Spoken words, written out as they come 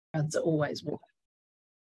Crowds always walk.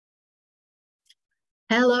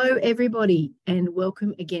 Hello, everybody, and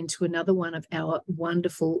welcome again to another one of our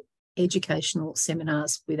wonderful educational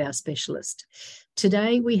seminars with our specialist.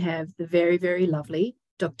 Today we have the very, very lovely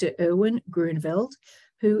Dr. Erwin Groeneveld,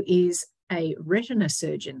 who is a retina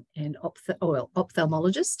surgeon and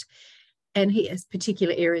ophthalmologist, and he has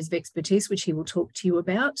particular areas of expertise which he will talk to you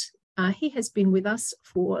about. He has been with us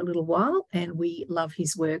for a little while, and we love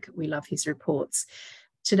his work. We love his reports.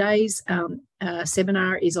 Today's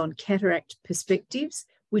seminar is on cataract perspectives,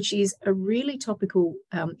 which is a really topical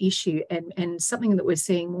issue and something that we're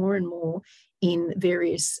seeing more and more in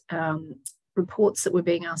various reports that we're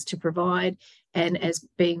being asked to provide, and as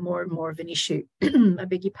being more and more of an issue. I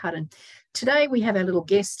beg your pardon. Today we have our little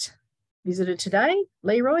guest visitor today,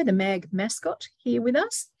 Leroy, the MAG mascot, here with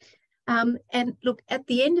us. And look, at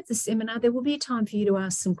the end of the seminar, there will be a time for you to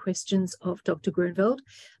ask some questions of Dr. Groeneveld.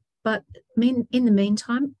 But in the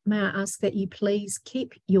meantime, may I ask that you please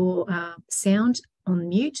keep your sound on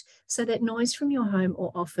mute so that noise from your home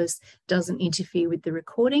or office doesn't interfere with the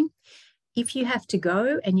recording. If you have to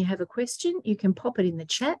go and you have a question, you can pop it in the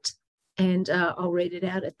chat and I'll read it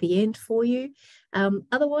out at the end for you.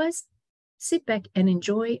 Otherwise, sit back and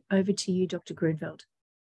enjoy. Over to you, Dr. Groeneveld.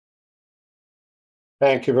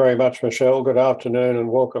 Thank you very much, Michelle. Good afternoon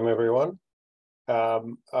and welcome, everyone.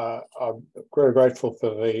 I'm very grateful for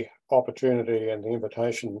the opportunity and the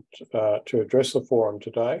invitation to address the forum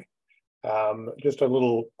today. Just a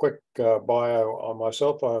little quick bio on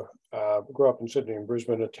myself. I grew up in Sydney and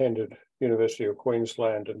Brisbane, attended University of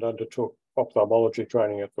Queensland and undertook ophthalmology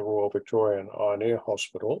training at the Royal Victorian IME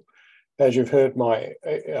Hospital. As you've heard, my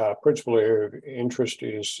principal area of interest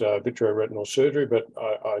is vitreoretinal surgery, but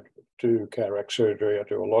I do cataract surgery. I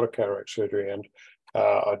do a lot of cataract surgery, and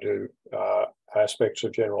I do aspects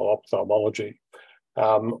of general ophthalmology.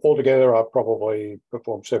 Altogether, I've probably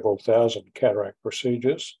performed several thousand cataract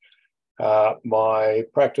procedures. My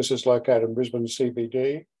practice is located in Brisbane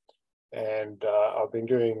CBD, and I've been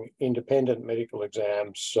doing independent medical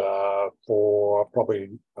exams for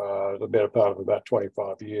probably the better part of about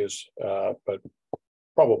 25 years, but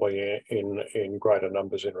probably in greater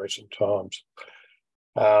numbers in recent times.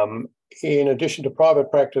 In addition to private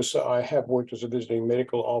practice, I have worked as a visiting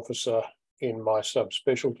medical officer in my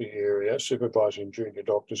subspecialty area, supervising junior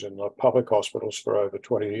doctors in the public hospitals for over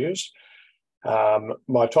 20 years.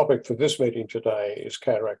 My topic for this meeting today is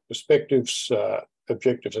cataract perspectives,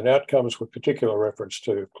 objectives and outcomes, with particular reference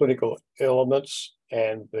to clinical elements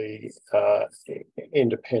and the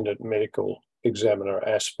independent medical examiner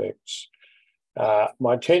aspects.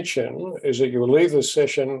 My intention is that you will leave this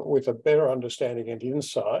session with a better understanding and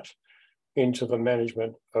insight into the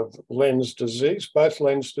management of lens disease, both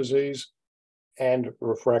lens disease and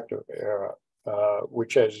refractive error,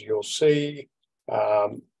 which, as you'll see,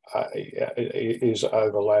 is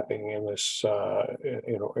overlapping in this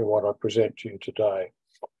in what I present to you today.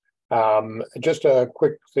 Just a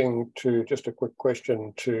quick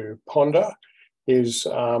question to ponder is,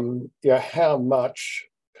 how much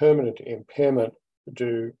permanent impairment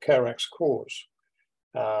do cataracts cause?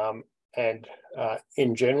 And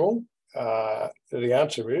in general, the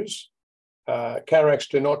answer is cataracts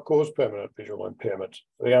do not cause permanent visual impairment.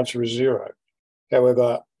 The answer is zero.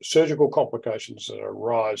 However, surgical complications that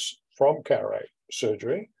arise from cataract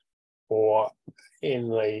surgery, or in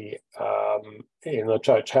the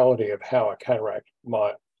totality of how a cataract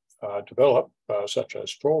might develop, such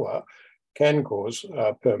as trauma, can cause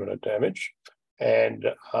permanent damage. And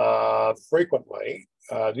frequently,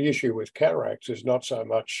 the issue with cataracts is not so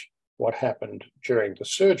much what happened during the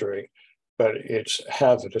surgery, but it's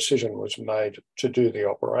how the decision was made to do the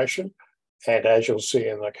operation. And as you'll see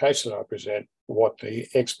in the case that I present, what the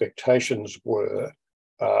expectations were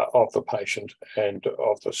of the patient and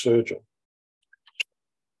of the surgeon.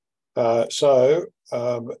 So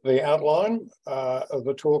the outline of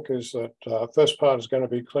the talk is that first part is going to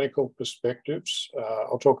be clinical perspectives.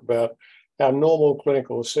 I'll talk about our normal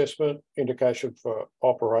clinical assessment, indication for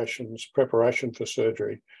operations, preparation for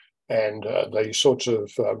surgery, and the sorts of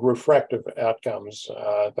refractive outcomes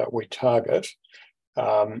that we target.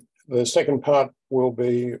 The second part will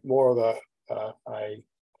be more of a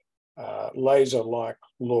laser-like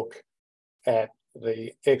look at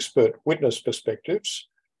the expert witness perspectives.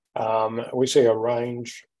 We see a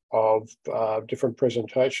range of different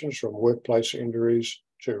presentations, from workplace injuries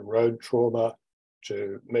to road trauma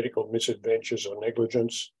to medical misadventures or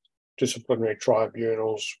negligence, disciplinary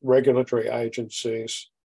tribunals, regulatory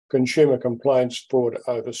agencies, consumer complaints, fraud,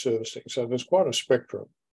 over-servicing. So there's quite a spectrum.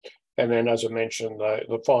 And then, as I mentioned,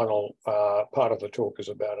 the final part of the talk is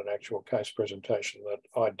about an actual case presentation that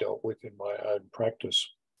I dealt with in my own practice.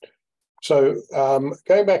 So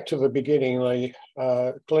going back to the beginning,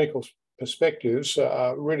 the clinical perspectives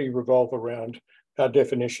really revolve around our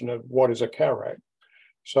definition of what is a cataract.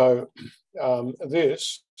 So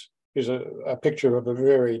this is a picture of a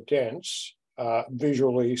very dense,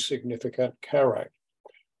 visually significant cataract.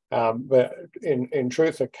 But in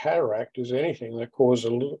truth, a cataract is anything that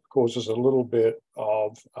causes a little bit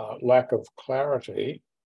of lack of clarity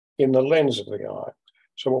in the lens of the eye.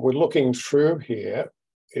 So what we're looking through here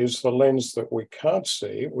is the lens that we can't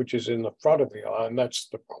see, which is in the front of the eye, and that's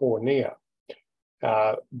the cornea.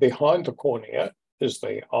 Behind the cornea is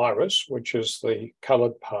the iris, which is the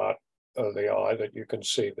coloured part of the eye that you can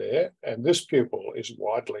see there. And this pupil is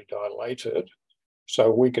widely dilated,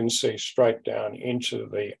 so we can see straight down into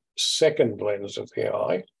the second lens of the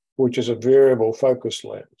eye, which is a variable focus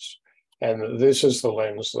lens. And this is the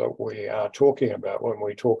lens that we are talking about when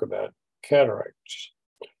we talk about cataracts.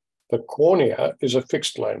 The cornea is a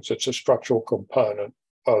fixed lens. It's a structural component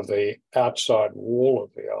of the outside wall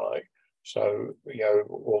of the eye. So,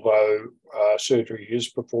 although surgery is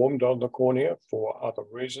performed on the cornea for other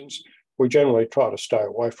reasons, we generally try to stay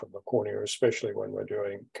away from the cornea, especially when we're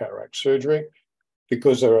doing cataract surgery,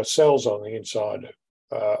 because there are cells on the inside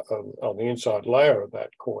layer of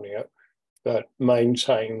that cornea that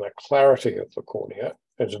maintain the clarity of the cornea.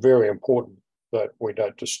 It's very important that we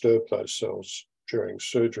don't disturb those cells during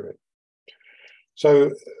surgery.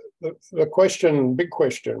 So the big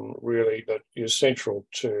question really that is central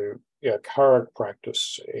to current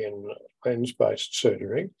practice in lens-based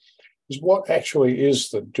surgery is what actually is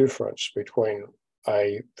the difference between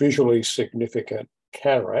a visually significant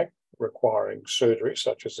cataract requiring surgery,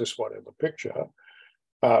 such as this one in the picture,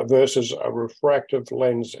 versus a refractive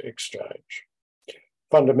lens exchange.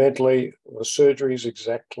 Fundamentally, the surgery is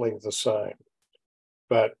exactly the same,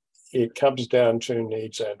 but it comes down to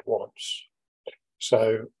needs and wants.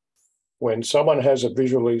 So when someone has a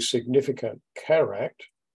visually significant cataract,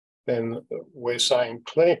 then we're saying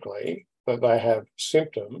clinically that they have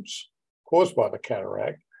symptoms caused by the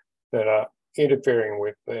cataract that are interfering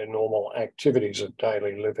with their normal activities of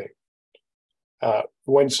daily living.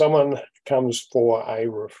 When someone comes for a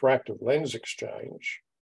refractive lens exchange,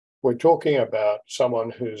 we're talking about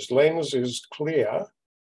someone whose lens is clear,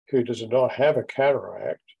 who does not have a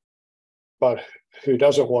cataract, but who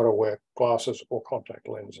doesn't want to wear glasses or contact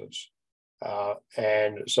lenses.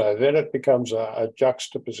 And so then it becomes a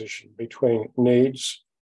juxtaposition between needs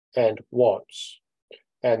and wants.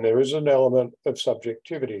 And there is an element of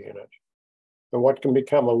subjectivity in it. And what can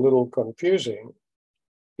become a little confusing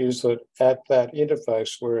is that at that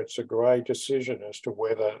interface where it's a grey decision as to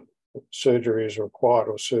whether surgery is required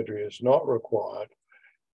or surgery is not required,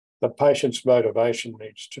 the patient's motivation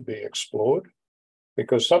needs to be explored,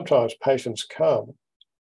 because sometimes patients come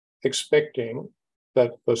expecting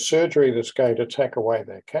that the surgery that's going to take away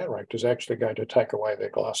their cataract is actually going to take away their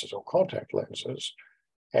glasses or contact lenses,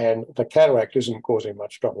 and the cataract isn't causing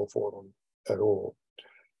much trouble for them at all.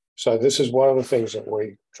 So this is one of the things that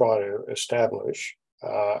we try to establish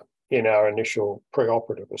in our initial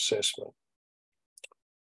preoperative assessment.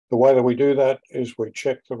 The way that we do that is we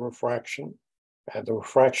check the refraction, and the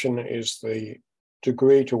refraction is the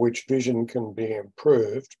degree to which vision can be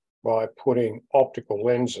improved by putting optical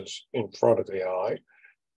lenses in front of the eye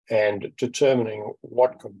and determining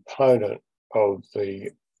what component of the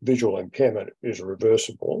visual impairment is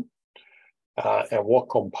reversible and what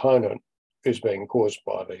component is being caused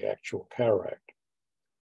by the actual cataract.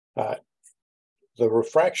 The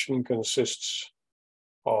refraction consists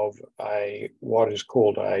of what is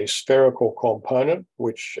called a spherical component,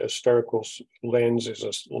 which a spherical lens is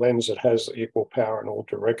a lens that has equal power in all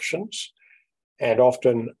directions, and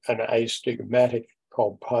often an astigmatic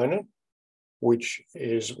component, which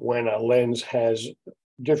is when a lens has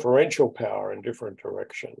differential power in different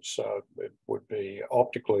directions. So it would be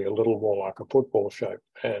optically a little more like a football shape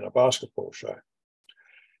and a basketball shape.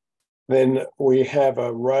 Then we have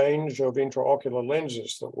a range of intraocular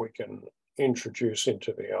lenses that we can introduce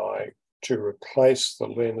into the eye to replace the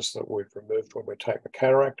lens that we've removed when we take the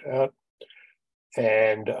cataract out.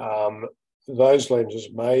 And those lenses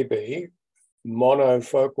may be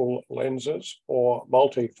monofocal lenses or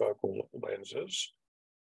multifocal lenses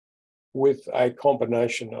with a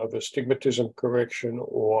combination of astigmatism correction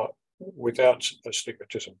or without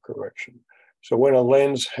astigmatism correction. So when a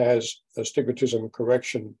lens has astigmatism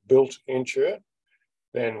correction built into it,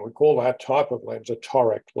 then we call that type of lens a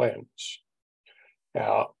toric lens.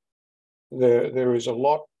 Now, there is a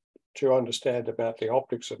lot to understand about the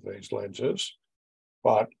optics of these lenses,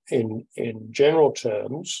 but in general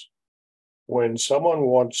terms, when someone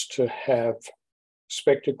wants to have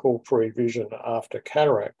spectacle-free vision after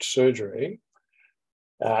cataract surgery,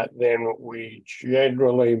 then we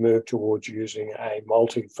generally move towards using a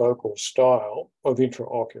multifocal style of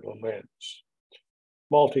intraocular lens.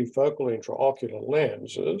 Multifocal intraocular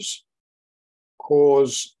lenses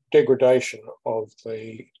cause degradation of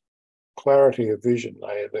the clarity of vision.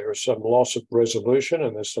 There is some loss of resolution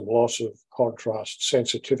and there's some loss of contrast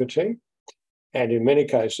sensitivity. And in many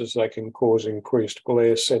cases, they can cause increased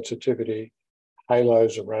glare sensitivity,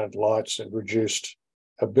 halos around lights, and reduced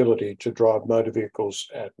ability to drive motor vehicles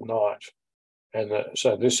at night. And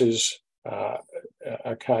so this is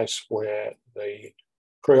a case where the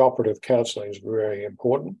preoperative counselling is very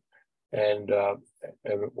important, and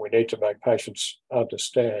we need to make patients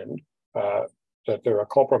understand that there are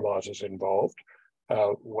compromises involved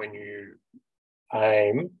when you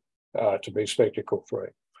aim to be spectacle-free.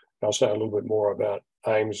 I'll say a little bit more about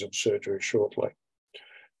aims of surgery shortly.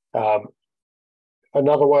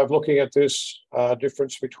 Another way of looking at this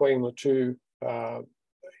difference between the two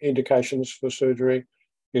indications for surgery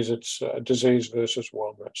is it's disease versus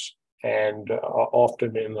wellness. And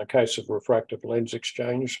often in the case of refractive lens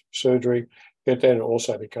exchange surgery, it then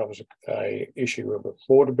also becomes an issue of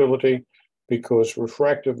affordability, because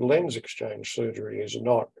refractive lens exchange surgery is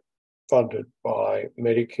not funded by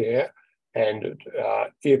Medicare, and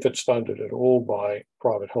if it's funded at all by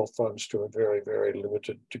private health funds, to a very, very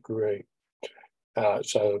limited degree.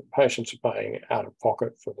 So patients are paying out of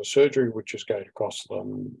pocket for the surgery, which is going to cost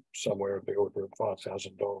them somewhere in the order of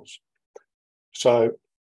 $5,000. So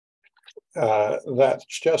that's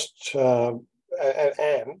just, and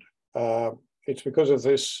it's because of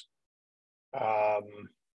this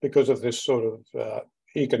sort of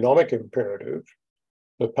economic imperative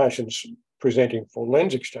that patients presenting for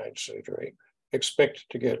lens exchange surgery expect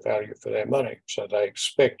to get value for their money. So they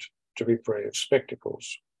expect to be free of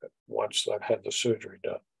spectacles once they've had the surgery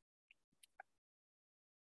done.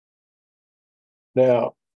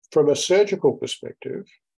 Now, from a surgical perspective,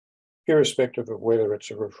 irrespective of whether it's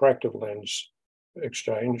a refractive lens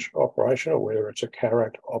exchange operation or whether it's a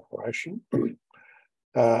cataract operation,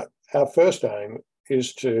 our first aim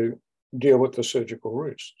is to deal with the surgical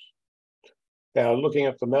risks. Now, looking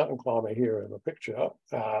at the mountain climber here in the picture,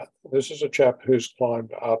 this is a chap who's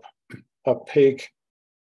climbed up a peak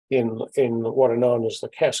in what are known as the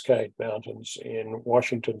Cascade Mountains in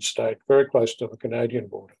Washington State, very close to the Canadian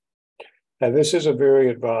border. And this is a very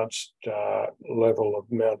advanced level of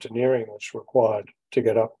mountaineering that's required to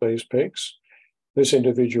get up these peaks. This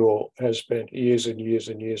individual has spent years and years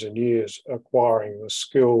and years and years acquiring the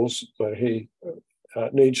skills that he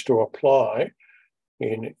needs to apply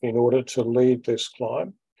in order to lead this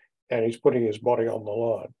climb, and he's putting his body on the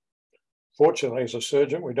line. Fortunately, as a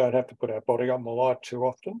surgeon, we don't have to put our body on the line too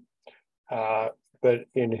often, but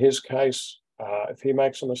in his case, if he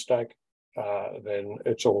makes a mistake, then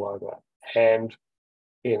it's all over. And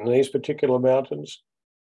in these particular mountains,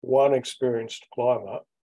 one experienced climber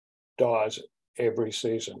dies every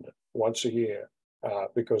season, once a year,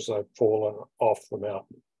 because they've fallen off the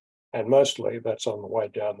mountain. And mostly that's on the way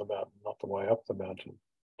down the mountain, not the way up the mountain.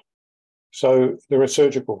 So there are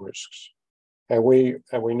surgical risks, and we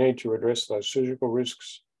need to address those surgical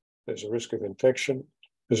risks. There's a risk of infection.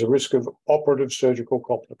 There's a risk of operative surgical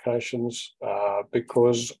complications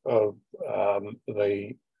because of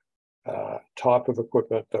the type of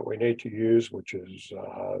equipment that we need to use, which is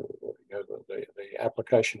the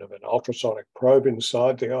application of an ultrasonic probe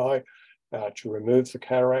inside the eye to remove the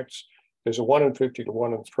cataracts. There's a 1 in 50 to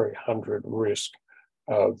 1 in 300 risk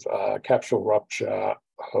of capsule rupture,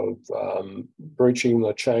 of breaching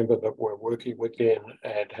the chamber that we're working within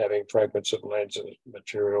and having fragments of lens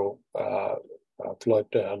material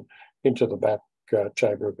float down into the back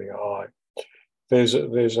chamber of the eye. There's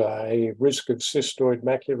a risk of cystoid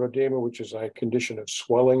macular edema, which is a condition of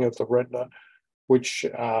swelling of the retina, which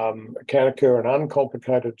can occur in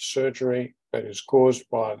uncomplicated surgery that is caused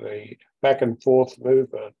by the back and forth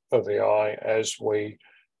movement of the eye as we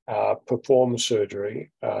perform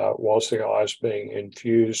surgery, whilst the eye is being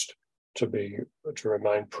infused to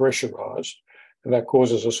remain pressurized. And that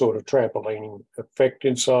causes a sort of trampoline effect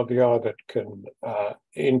inside the eye that can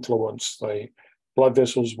influence the blood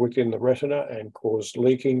vessels within the retina and cause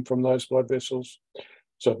leaking from those blood vessels.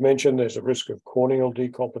 So I've mentioned there's a risk of corneal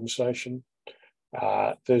decompensation.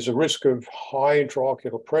 There's a risk of high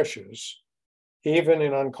intraocular pressures, even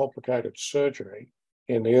in uncomplicated surgery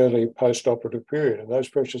in the early post-operative period. And those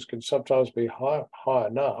pressures can sometimes be high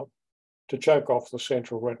enough to choke off the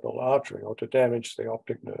central retinal artery or to damage the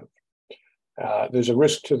optic nerve. There's a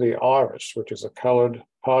risk to the iris, which is the coloured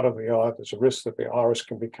part of the eye. There's a risk that the iris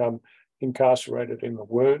can become incarcerated in the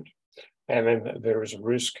wound. And then there is a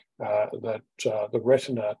risk that the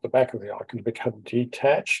retina at the back of the eye can become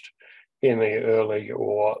detached in the early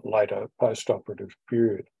or later post-operative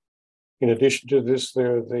period. In addition to this,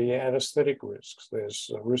 there are the anesthetic risks.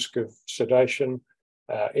 There's a risk of sedation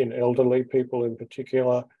in elderly people in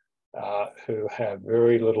particular who have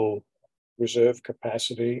very little reserve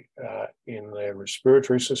capacity in their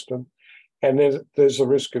respiratory system. And there's a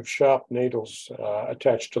risk of sharp needles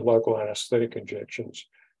attached to local anesthetic injections,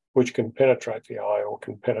 which can penetrate the eye or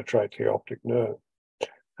can penetrate the optic nerve.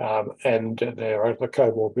 And there are the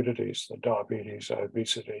comorbidities, the diabetes,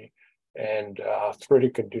 obesity, and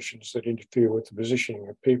arthritic conditions that interfere with the positioning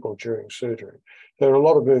of people during surgery. There are a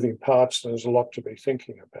lot of moving parts, and there's a lot to be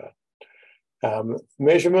thinking about.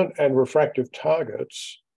 Measurement and refractive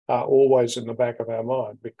targets are always in the back of our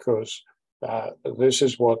mind, because this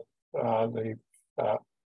is what the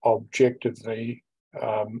object of the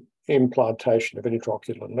implantation of an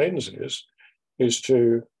intraocular lens is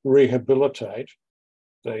to rehabilitate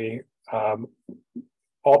the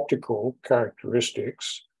optical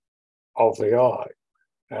characteristics of the eye.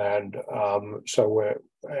 And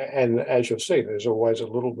and as you'll see, there's always a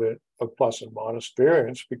little bit of plus and minus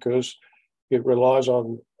variance, because it relies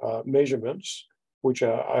on measurements which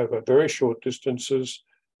are over very short distances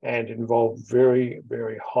and involve very,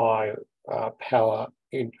 very high power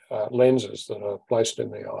lenses that are placed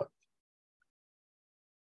in the eye.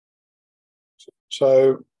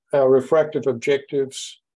 So our refractive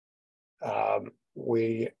objectives,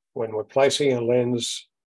 when we're placing a lens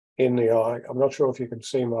in the eye, I'm not sure if you can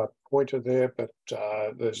see my pointer there, but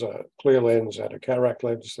there's a clear lens and a cataract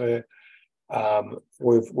lens there.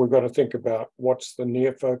 We've got to think about what's the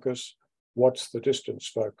near focus, what's the distance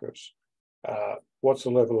focus, what's the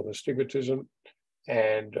level of astigmatism,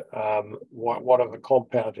 and what are the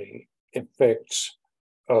compounding effects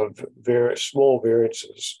of very small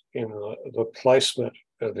variances in the placement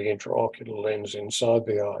of the intraocular lens inside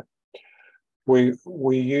the eye.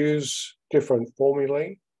 We use different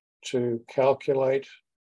formulae to calculate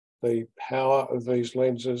the power of these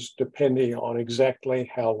lenses depending on exactly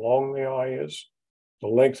how long the eye is. The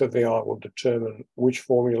length of the eye will determine which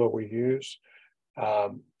formula we use,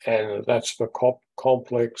 and that's for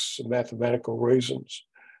complex mathematical reasons.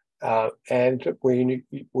 And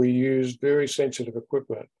we use very sensitive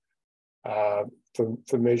equipment for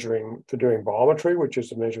doing biometry, which is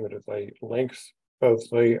the measurement of the length of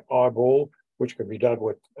the eyeball, which can be done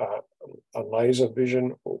with a laser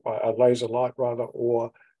vision, a laser light rather,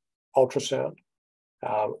 or ultrasound.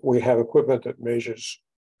 We have equipment that measures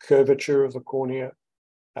curvature of the cornea.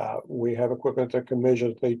 We have equipment that can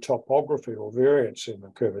measure the topography or variance in the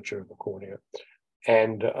curvature of the cornea.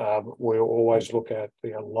 And we'll always look at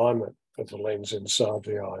the alignment of the lens inside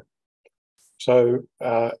the eye. So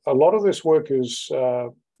a lot of this work is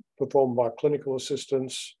performed by clinical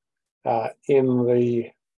assistants in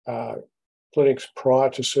the clinics prior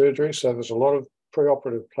to surgery. So there's a lot of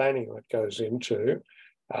preoperative planning that goes into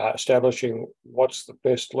establishing what's the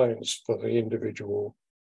best lens for the individual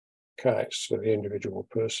case, for the individual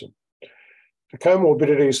person. The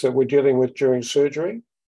comorbidities that we're dealing with during surgery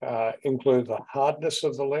include the hardness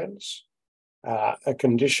of the lens, a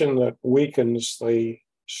condition that weakens the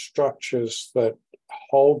structures that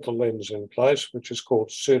hold the lens in place, which is called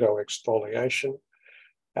pseudoexfoliation,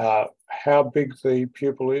 how big the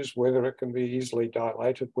pupil is, whether it can be easily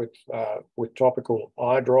dilated with topical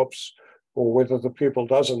eye drops, or whether the pupil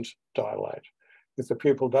doesn't dilate. If the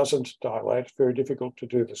pupil doesn't dilate, it's very difficult to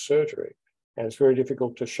do the surgery, and it's very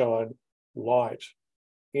difficult to shine light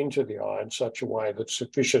into the eye in such a way that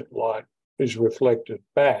sufficient light is reflected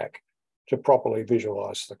back to properly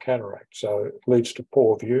visualize the cataract. So it leads to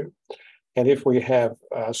poor view. And if we have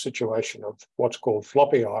a situation of what's called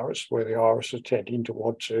floppy iris, where the iris is tending to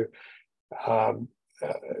want to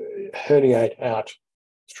herniate out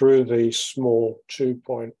through the small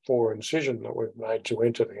 2.4 incision that we've made to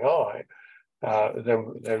enter the eye,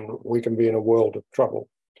 then we can be in a world of trouble.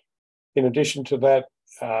 In addition to that,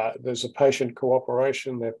 there's a patient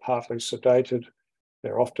cooperation. They're partly sedated.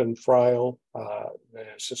 They're often frail.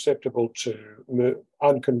 They're susceptible to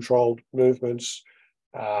uncontrolled movements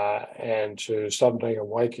and to suddenly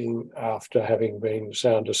awaking after having been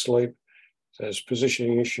sound asleep. There's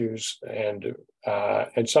positioning issues, and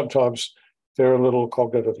sometimes they're a little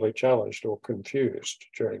cognitively challenged or confused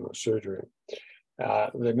during the surgery.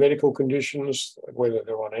 The medical conditions, whether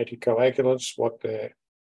they're on anticoagulants, what their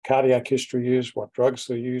cardiac history is, what drugs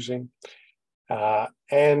they're using,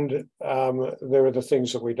 and there are the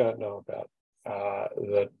things that we don't know about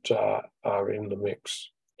that are in the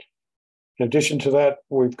mix. In addition to that,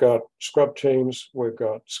 we've got scrub teams, we've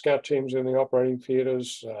got scout teams in the operating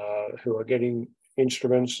theatres who are getting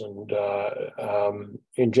instruments and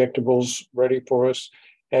injectables ready for us,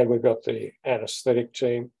 and we've got the anaesthetic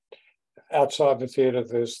team. Outside the theatre,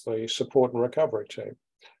 there's the support and recovery team.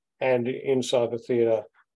 And inside the theatre,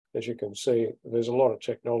 as you can see, there's a lot of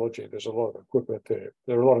technology, there's a lot of equipment there.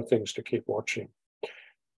 There are a lot of things to keep watching.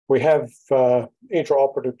 We have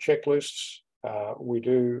intraoperative checklists. We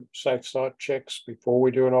do safe site checks before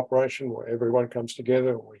we do an operation where everyone comes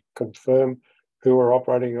together. We confirm who we're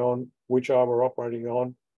operating on, which arm we're operating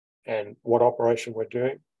on, and what operation we're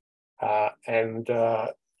doing. And you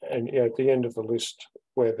know, at the end of the list,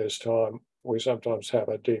 where there's time, we sometimes have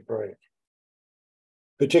a debrief,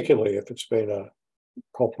 particularly if it's been a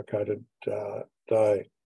complicated day.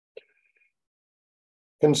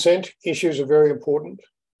 Consent issues are very important.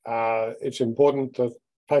 It's important that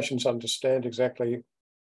patients understand exactly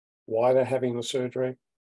why they're having the surgery,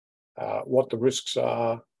 what the risks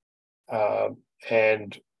are,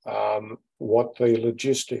 and what the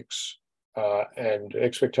logistics and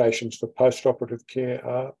expectations for post-operative care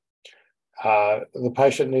are. The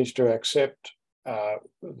patient needs to accept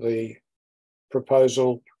the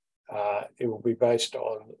proposal. It will be based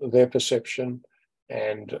on their perception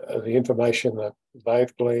and the information that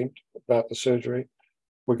they've gleaned about the surgery.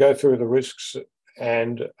 We go through the risks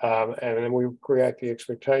and then we create the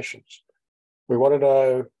expectations. We want to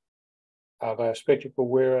know, are they a spectacle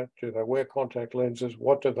wearer? Do they wear contact lenses?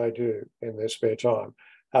 What do they do in their spare time?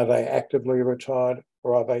 Are they actively retired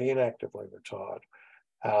or are they inactively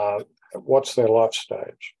retired? What's their life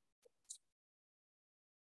stage?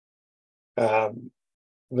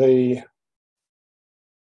 The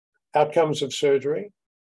outcomes of surgery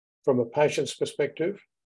from a patient's perspective,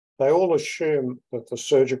 they all assume that the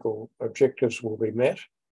surgical objectives will be met.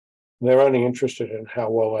 They're only interested in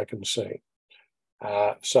how well they can see.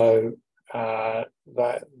 So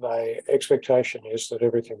the expectation is that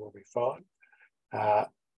everything will be fine.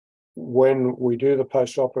 When we do the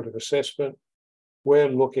post-operative assessment, we're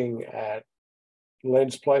looking at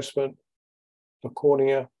lens placement, the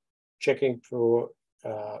cornea, checking for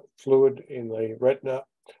fluid in the retina,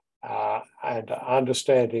 and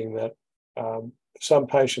understanding that some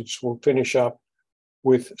patients will finish up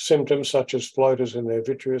with symptoms such as floaters in their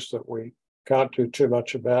vitreous that we can't do too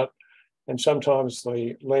much about. And sometimes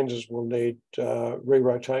the lenses will need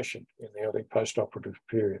re-rotation in the early post-operative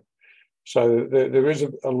period. So there is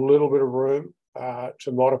a little bit of room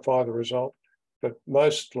to modify the result, but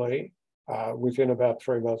mostly within about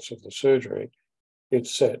 3 months of the surgery,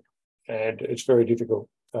 it's set, and it's very difficult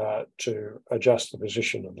to adjust the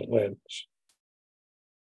position of the lens.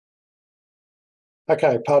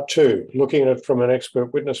 Okay, part 2, looking at it from an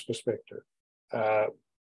expert witness perspective.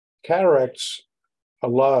 Cataracts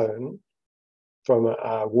alone, from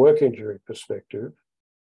a work injury perspective,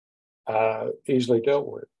 are easily dealt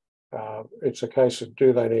with. It's a case of,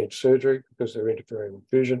 do they need surgery because they're interfering with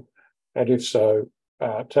vision? And if so,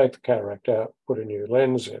 take the cataract out, put a new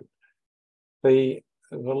lens in. The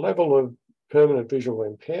level of permanent visual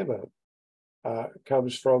impairment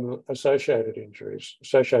comes from associated injuries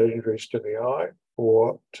to the eye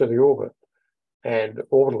or to the orbit. And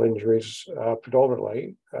orbital injuries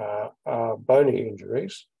predominantly are bony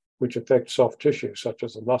injuries, which affect soft tissue, such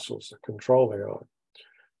as the muscles that control the eye.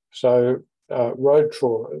 So road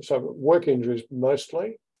trauma, so work injuries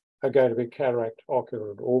mostly are going to be cataract,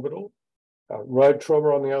 ocular, and orbital. Road trauma,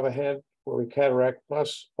 on the other hand, will be cataract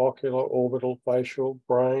plus ocular, orbital, facial,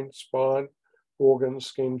 brain, spine, organs,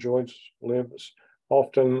 skin, joints, limbs.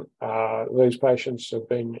 Often these patients have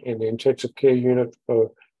been in the intensive care unit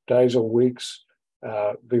for days or weeks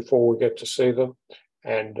before we get to see them.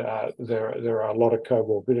 And there are a lot of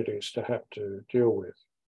comorbidities to have to deal with.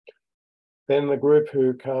 Then the group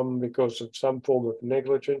who come because of some form of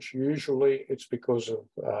negligence, usually it's because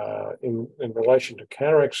of, in relation to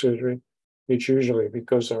cataract surgery, it's usually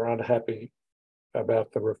because they're unhappy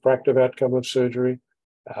about the refractive outcome of surgery.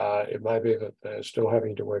 It may be that they're still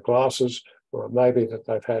having to wear glasses, or it may be that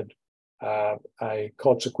they've had a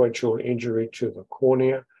consequential injury to the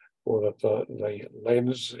cornea, or that the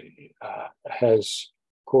lens has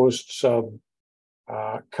caused some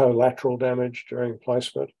collateral damage during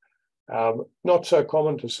placement. Not so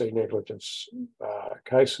common to see negligence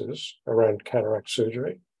cases around cataract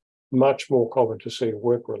surgery. Much more common to see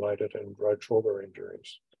work-related and road trauma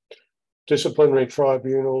injuries. Disciplinary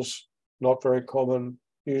tribunals, not very common,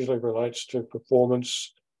 usually relates to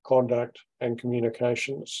performance, conduct, and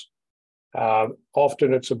communications.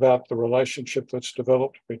 Often it's about the relationship that's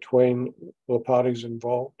developed between the parties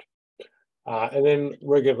involved. And then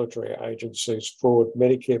regulatory agencies, fraud,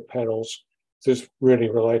 Medicare panels, this really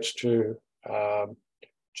relates to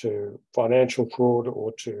financial fraud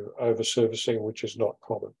or to over-servicing, which is not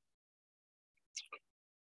common.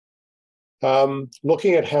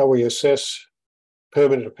 Looking at how we assess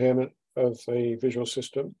permanent impairment of the visual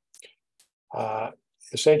system,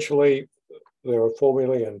 essentially there are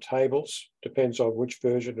formulae and tables, depends on which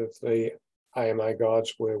version of the AMA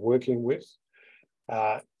guides we're working with.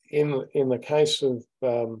 In the case of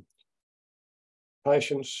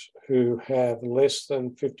patients who have less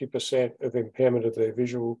than 50% of impairment of their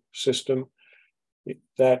visual system,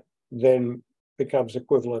 that then becomes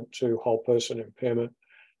equivalent to whole person impairment.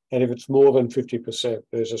 And if it's more than 50%,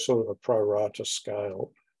 there's a sort of a pro rata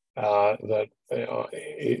scale that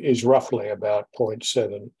is roughly about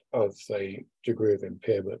 0.7 of the degree of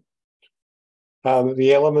impairment.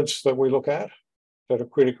 The elements that we look at that are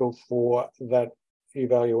critical for that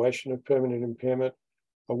evaluation of permanent impairment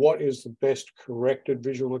are what is the best corrected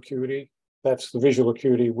visual acuity. That's the visual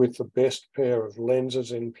acuity with the best pair of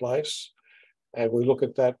lenses in place. And we look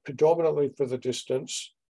at that predominantly for the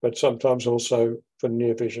distance, but sometimes also for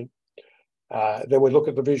near vision. Then we look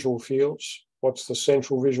at the visual fields. What's the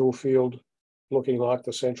central visual field looking like,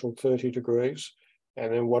 the central 30 degrees?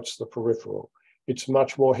 And then what's the peripheral? It's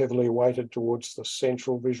much more heavily weighted towards the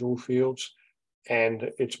central visual fields, and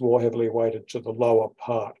it's more heavily weighted to the lower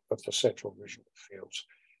part of the central visual fields.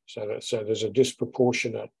 So there's a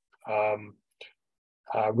disproportionate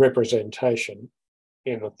representation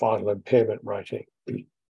in the final impairment rating.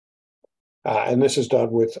 And this is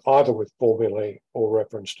done with either with formulae or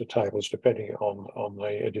reference to tables, depending on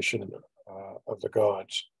the edition of the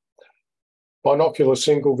guides. Binocular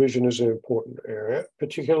single vision is an important area,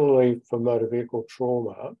 particularly for motor vehicle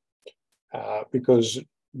trauma, because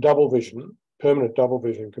double vision, permanent double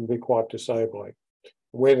vision, can be quite disabling.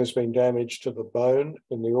 Where there's been damage to the bone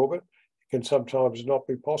in the orbit, it can sometimes not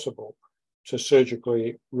be possible to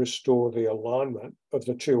surgically restore the alignment of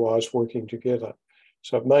the two eyes working together.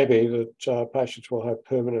 So it may be that patients will have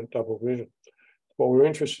permanent double vision. What we're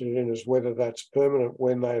interested in is whether that's permanent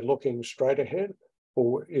when they're looking straight ahead,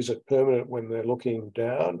 or is it permanent when they're looking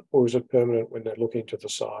down, or is it permanent when they're looking to the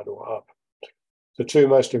side or up? The two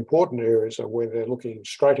most important areas are whether they're looking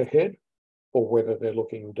straight ahead or whether they're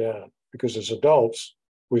looking down, because as adults,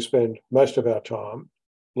 we spend most of our time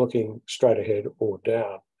looking straight ahead or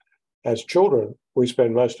down. As children, we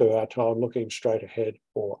spend most of our time looking straight ahead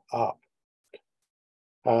or up.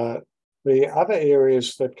 The other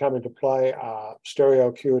areas that come into play are stereo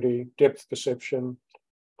acuity, depth perception,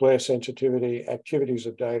 glare sensitivity, activities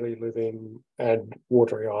of daily living, and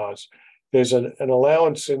watery eyes. There's an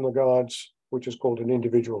allowance in the guides, which is called an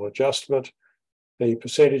individual adjustment. The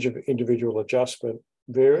percentage of individual adjustment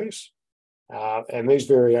varies, and these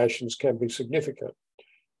variations can be significant.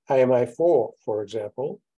 AMA4, for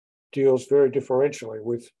example, deals very differentially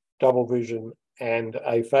with double vision and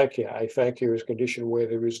aphakia. Aphakia is a condition where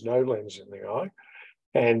there is no lens in the eye.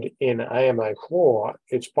 And in AMA4,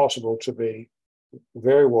 it's possible to be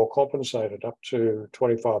very well compensated up to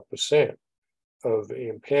 25% of the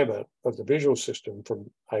impairment of the visual system from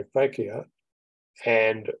aphakia.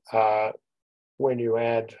 And when you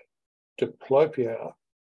add diplopia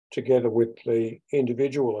together with the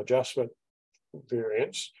individual adjustment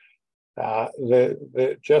variance,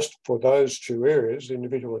 just for those two areas,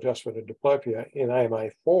 individual adjustment and diplopia, in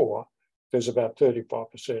AMA4, there's about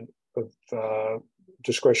 35% of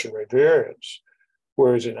discretionary variance,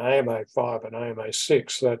 whereas in AMA5 and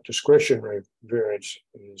AMA6, that discretionary variance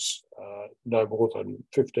is no more than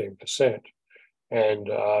 15% and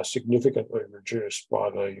significantly reduced by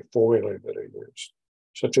the formulae that are used.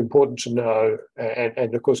 So it's important to know,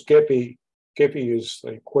 and of course, GEPI is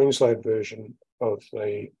the Queensland version of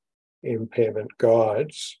the impairment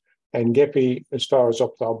guides, and GEPI, as far as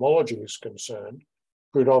ophthalmology is concerned,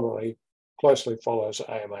 predominantly closely follows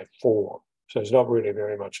AMA4. So there's not really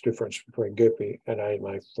very much difference between GEPI and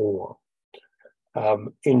AMA4.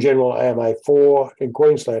 In general, AMA4 in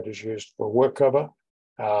Queensland is used for work cover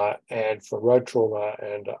and for road trauma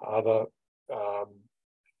and other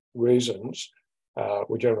reasons.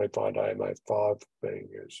 We generally find AMA5 being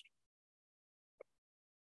used.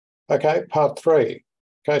 Okay, part 3.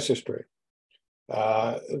 Case history.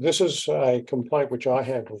 This is a complaint which I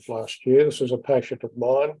handled last year. This was a patient of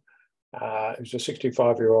mine. He was a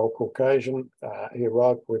 65-year-old Caucasian. He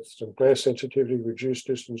arrived with some glare sensitivity, reduced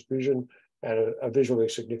distance vision, and a visually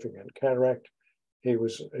significant cataract. He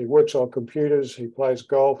works on computers. He plays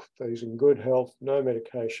golf. He's in good health, no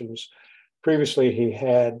medications. Previously, he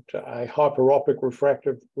had a hyperopic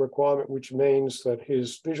refractive requirement, which means that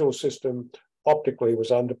his visual system optically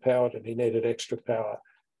was underpowered and he needed extra power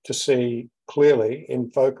to see clearly in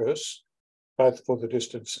focus both for the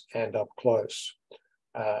distance and up close.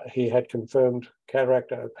 He had confirmed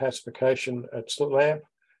cataract opacification at slit lamp,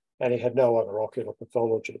 and he had no other ocular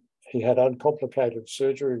pathology. He had uncomplicated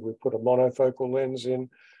surgery. We put a monofocal lens in.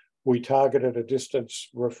 We targeted a distance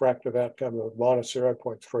refractive outcome of minus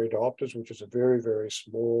 0.3 diopters, which is a very, very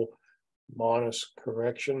small minus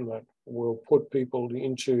correction that will put people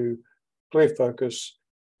into clear focus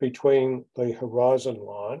between the horizon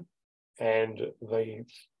line and the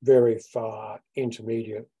very far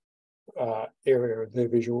intermediate area of their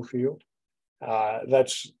visual field.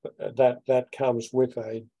 That comes with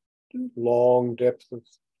a long depth of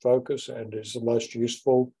focus and is the most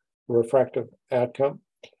useful refractive outcome.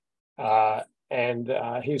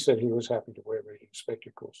 He said he was happy to wear reading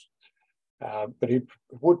spectacles, but he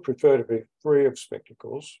would prefer to be free of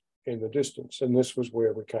spectacles in the distance. And this was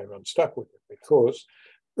where we came unstuck with it, because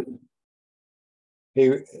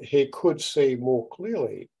he could see more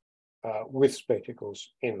clearly with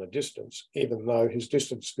spectacles in the distance, even though his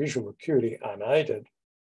distance visual acuity unaided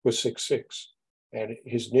was 6.6 and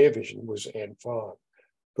his near vision was N5.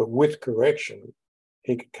 But with correction,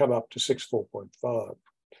 he could come up to 6.4.5.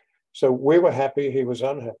 So we were happy, he was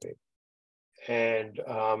unhappy. And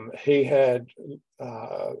he had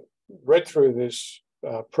read through this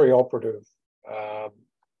preoperative,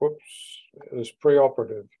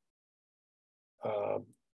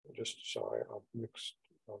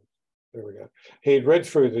 there we go. He had read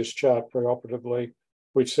through this chart preoperatively,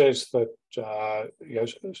 which says that the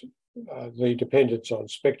dependence on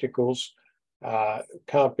spectacles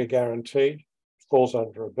can't be guaranteed, falls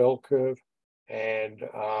under a bell curve, and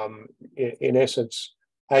in essence,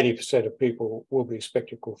 80% of people will be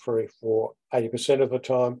spectacle free for 80% of the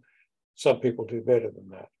time. Some people do better than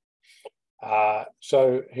that.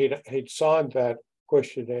 So he'd signed that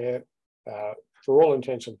questionnaire. For all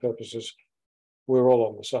intents and purposes, we're all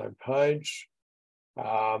on the same page.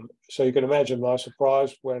 So you can imagine my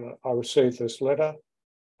surprise when I received this letter.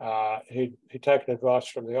 He'd taken advice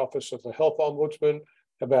from the Office of the Health Ombudsman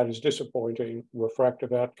about his disappointing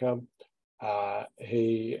refractive outcome.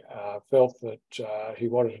 He felt that he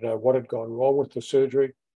wanted to know what had gone wrong with the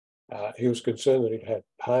surgery. He was concerned that he'd had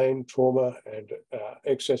pain, trauma, and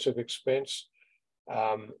excessive expense. He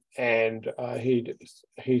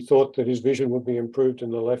thought that his vision would be improved in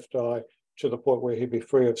the left eye to the point where he'd be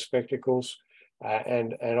free of spectacles,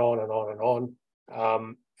 and on and on and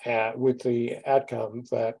on, with the outcome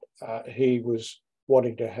that he was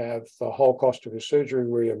wanting to have the whole cost of his surgery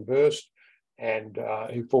reimbursed, and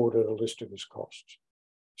he forwarded a list of his costs.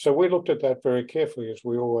 So we looked at that very carefully, as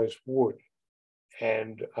we always would,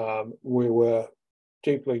 and we were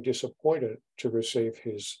deeply disappointed to receive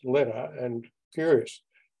his letter and curious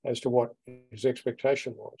as to what his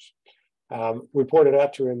expectation was. We pointed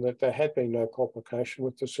out to him that there had been no complication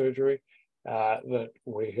with the surgery, that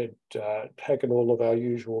we had taken all of our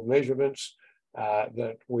usual measurements,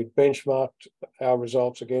 that we'd benchmarked our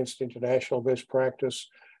results against international best practice,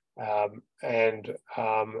 and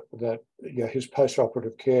that his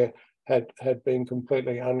post-operative care had been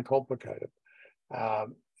completely uncomplicated.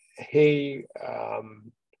 He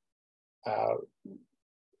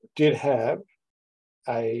did have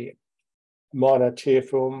a minor tear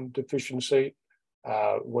film deficiency.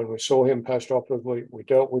 When we saw him post-operatively, we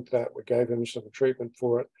dealt with that. We gave him some treatment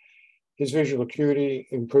for it. His visual acuity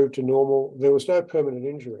improved to normal. There was no permanent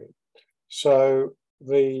injury. So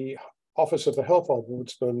the Office of the Health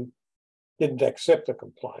Ombudsman didn't accept the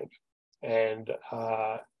complaint, and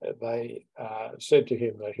they said to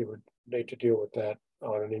him that he would need to deal with that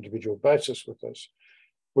on an individual basis with us.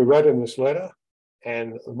 We wrote him this letter,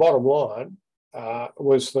 and the bottom line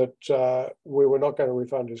was that we were not going to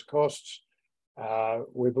refund his costs.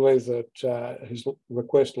 We believe that his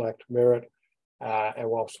request lacked merit, and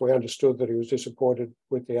whilst we understood that he was disappointed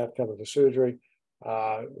with the outcome of the surgery,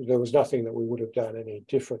 there was nothing that we would have done any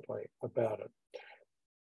differently about it.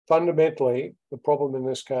 Fundamentally, the problem in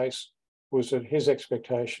this case was that his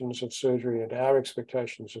expectations of surgery and our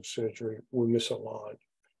expectations of surgery were misaligned,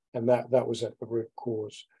 and that was at the root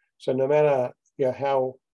cause. So no matter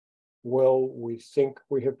how well we think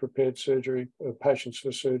we have prepared patients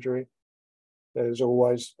for surgery, there's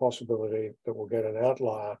always the possibility that we'll get an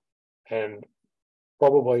outlier, and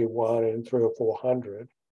probably 1 in 300 or 400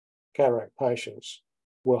 cataract patients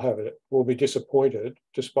will be disappointed,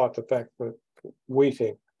 despite the fact that we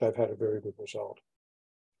think they've had a very good result.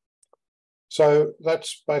 So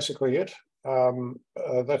that's basically it.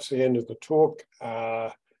 That's the end of the talk.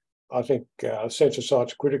 I think sensor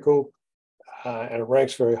sight's critical, and it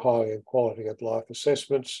ranks very highly in quality of life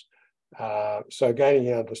assessments. So gaining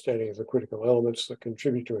an understanding of the critical elements that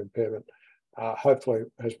contribute to impairment hopefully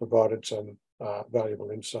has provided some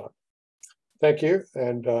valuable insight. Thank you,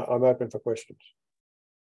 and I'm open for questions.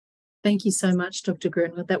 Thank you so much, Dr.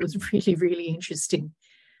 Groeneveld. That was really, really interesting.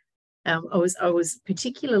 I was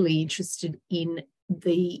particularly interested in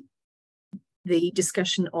the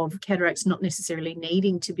discussion of cataracts not necessarily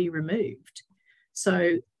needing to be removed.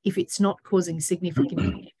 So if it's not causing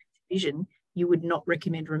significant vision, you would not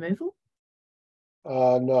recommend removal?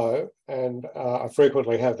 No, and I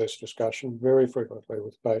frequently have this discussion, very frequently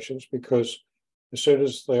with patients, because as soon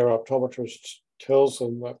as their optometrist tells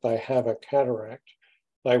them that they have a cataract,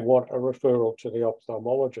 they want a referral to the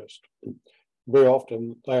ophthalmologist. Very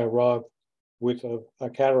often they arrive with a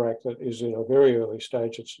cataract that is in a very early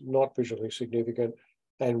stage, it's not visually significant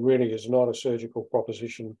and really is not a surgical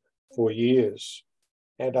proposition for years.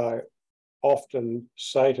 And I often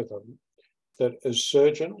say to them that as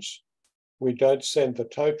surgeons, we don't send the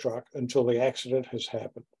tow truck until the accident has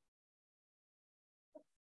happened.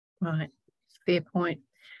 Right, fair point.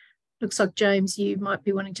 Looks like, James, you might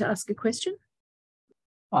be wanting to ask a question.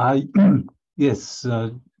 Yes,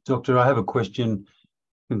 Doctor, I have a question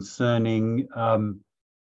concerning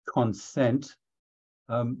consent.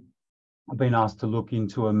 I've been asked to look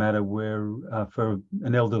into a matter where for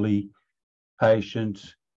an elderly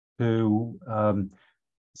patient who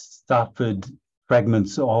suffered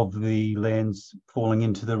fragments of the lens falling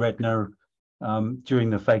into the retina during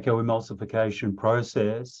the phacoemulsification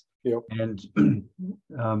process, yep. And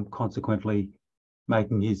consequently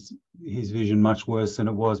making his vision much worse than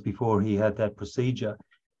it was before he had that procedure.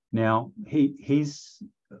 Now, his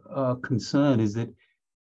concern is that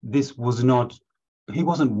this was not, he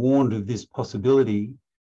wasn't warned of this possibility.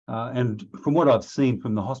 And from what I've seen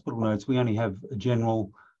from the hospital notes, we only have a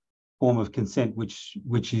general form of consent, which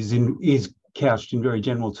is couched in very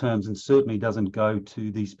general terms and certainly doesn't go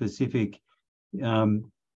to the specific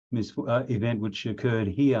event which occurred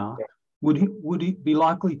here. Yeah. Would it be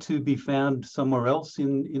likely to be found somewhere else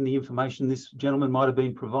in the information this gentleman might have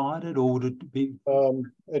been provided, or would it be?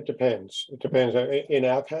 It depends. It depends. In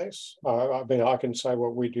our case, I mean, I can say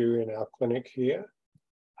what we do in our clinic here,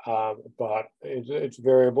 but it's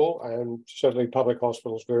variable, and certainly public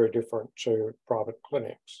hospitals are very different to private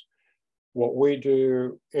clinics. What we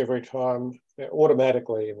do every time,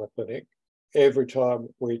 automatically in the clinic, every time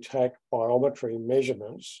we take biometry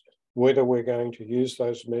measurements, whether we're going to use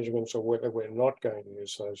those measurements or whether we're not going to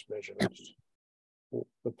use those measurements,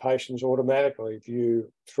 the patients automatically view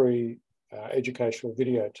 3 educational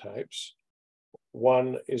videotapes.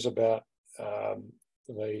 One is about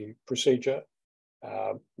the procedure.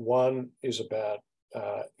 One is about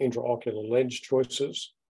intraocular lens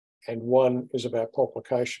choices, and one is about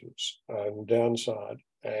complications and downside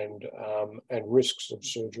and risks of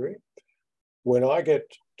surgery. When I get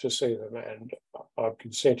to see them and I'm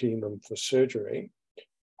consenting them for surgery,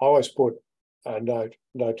 I always put a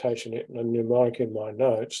notation, a mnemonic in my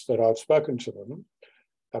notes that I've spoken to them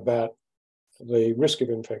about the risk of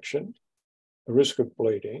infection, the risk of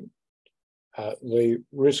bleeding, the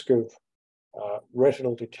risk of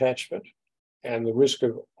retinal detachment, and the risk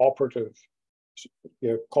of operative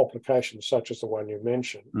complications such as the one you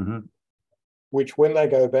mentioned, which when they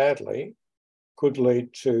go badly could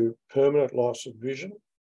lead to permanent loss of vision,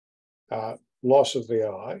 loss of the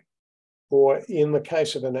eye, or in the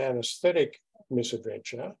case of an anaesthetic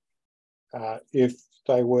misadventure, if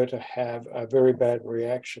they were to have a very bad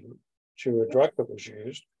reaction to a drug that was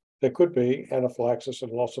used, there could be anaphylaxis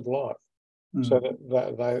and loss of life. So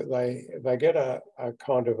that they get a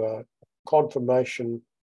kind of a confirmation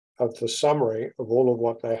of the summary of all of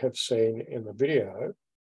what they have seen in the video,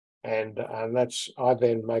 and I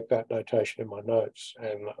then make that notation in my notes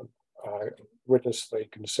and witness the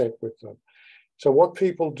consent with them. So what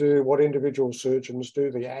people do, what individual surgeons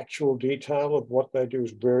do, the actual detail of what they do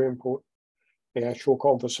is very important. The actual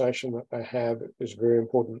conversation that they have is very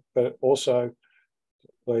important, but also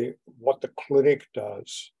what the clinic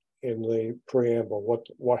does in the preamble,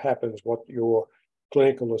 what happens, what your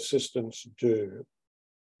clinical assistants do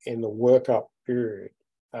in the workup period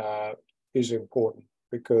is important,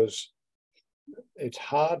 because it's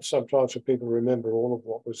hard sometimes for people to remember all of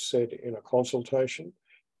what was said in a consultation,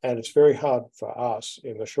 and it's very hard for us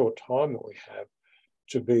in the short time that we have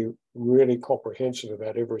to be really comprehensive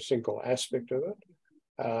about every single aspect of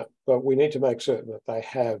it. But we need to make certain that they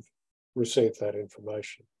have received that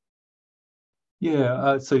information.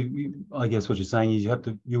 Yeah, so I guess what you're saying is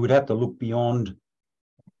you would have to look beyond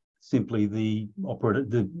simply the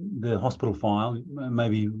hospital file,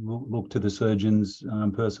 maybe look to the surgeon's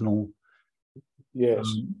personal. Yes.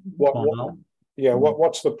 File.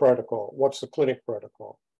 What's the protocol? What's the clinic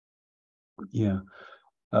protocol? Yeah.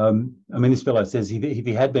 I mean, this fellow says if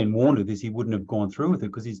he had been warned of this, he wouldn't have gone through with it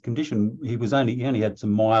because his condition, he only had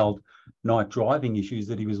some mild night driving issues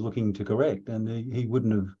that he was looking to correct, and he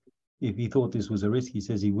wouldn't have, if he thought this was a risk, he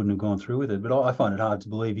says he wouldn't have gone through with it. But I find it hard to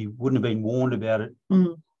believe he wouldn't have been warned about it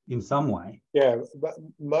in some way. Yeah, but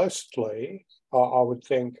mostly, I would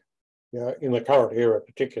think, in the current era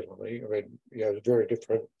particularly, I mean, it's very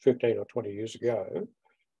different 15 or 20 years ago,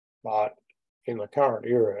 but in the current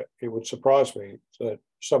era, it would surprise me that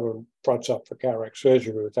someone fronts up for cataract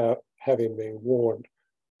surgery without having been warned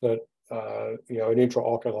that an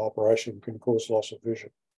intraocular operation can cause loss of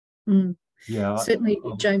vision. Yeah, certainly,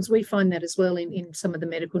 James, we find that as well in some of the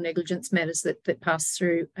medical negligence matters that pass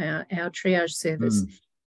through our triage service.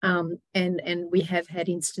 And we have had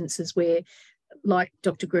instances where, like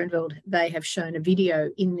Dr. Groeneveld, they have shown a video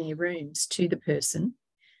in their rooms to the person.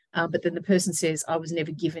 But then the person says, I was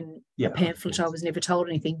never given a pamphlet, I was never told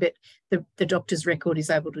anything, but the doctor's record is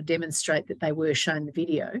able to demonstrate that they were shown the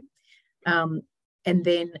video. And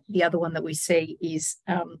then the other one that we see is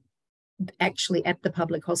actually at the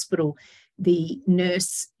public hospital, the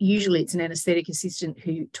nurse, usually it's an anaesthetic assistant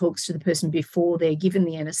who talks to the person before they're given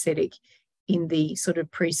the anaesthetic in the sort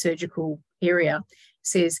of pre-surgical area,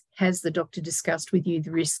 says, has the doctor discussed with you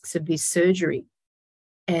the risks of this surgery?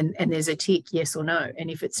 And there's a tick, yes or no. And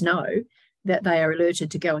if it's no, that they are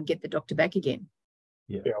alerted to go and get the doctor back again.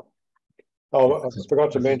 Yeah. Oh, I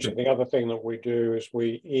forgot to mention the other thing that we do is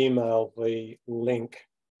we email the link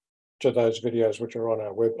to those videos which are on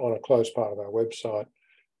our on a closed part of our website.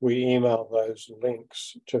 We email those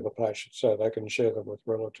links to the patient so they can share them with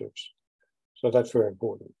relatives. So that's very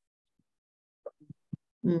important.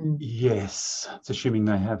 Yes, it's assuming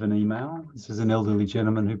they have an email. This is an elderly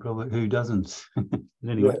gentleman who doesn't.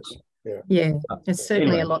 Anyway, yes. It's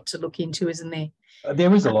certainly a lot to look into, isn't there?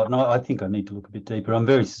 There is a lot, and I think I need to look a bit deeper. I'm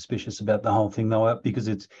very suspicious about the whole thing, though, because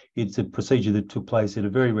it's a procedure that took place at a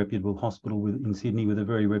very reputable hospital in Sydney with a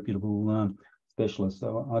very reputable specialist.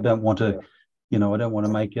 So I don't want to, I don't want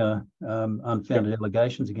to make unfounded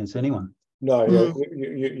allegations against anyone. No,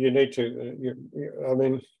 you need to. I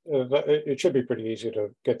mean, it should be pretty easy to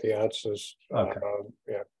get the answers. Okay.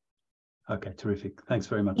 Okay, terrific. Thanks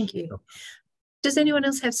very much. Thank you. Does anyone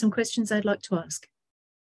else have some questions they'd like to ask?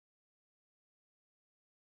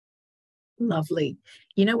 Lovely.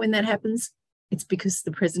 You know when that happens? It's because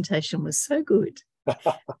the presentation was so good.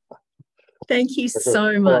 Thank you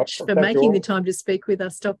so much for making the time to speak with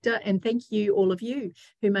us, Doctor, and thank you, all of you,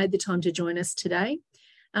 who made the time to join us today.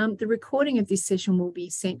 The recording of this session will be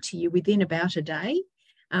sent to you within about a day.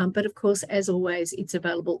 But of course, as always, it's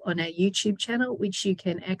available on our YouTube channel, which you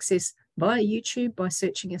can access via YouTube by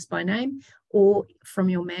searching us by name or from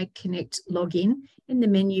your Mag Connect login in the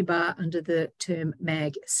menu bar under the term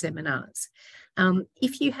Mag Seminars.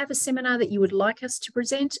 If you have a seminar that you would like us to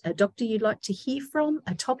present, a doctor you'd like to hear from,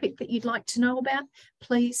 a topic that you'd like to know about,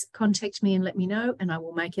 please contact me and let me know, and I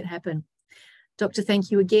will make it happen. Doctor,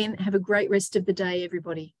 thank you again. Have a great rest of the day,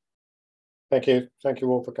 everybody. Thank you. Thank you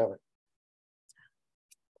all for coming.